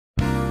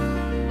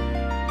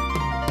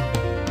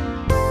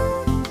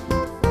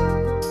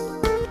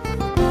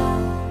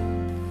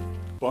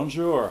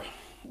Bonjour.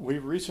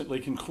 We've recently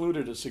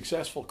concluded a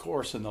successful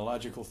course in the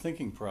logical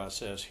thinking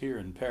process here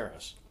in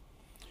Paris.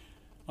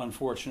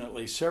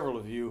 Unfortunately, several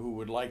of you who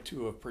would like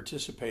to have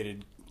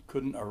participated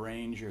couldn't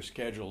arrange your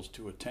schedules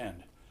to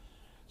attend.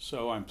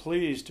 So I'm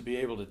pleased to be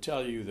able to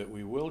tell you that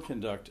we will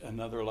conduct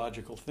another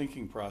logical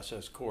thinking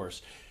process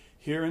course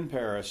here in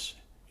Paris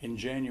in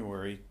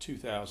January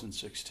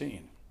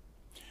 2016.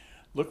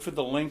 Look for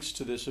the links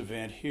to this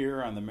event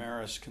here on the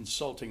Maris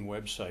Consulting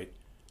website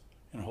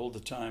and hold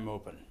the time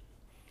open.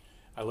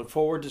 I look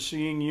forward to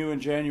seeing you in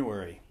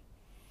January.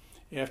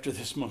 After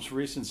this most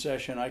recent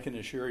session, I can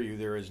assure you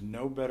there is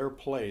no better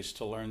place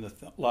to learn the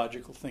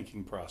logical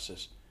thinking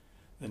process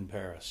than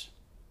Paris.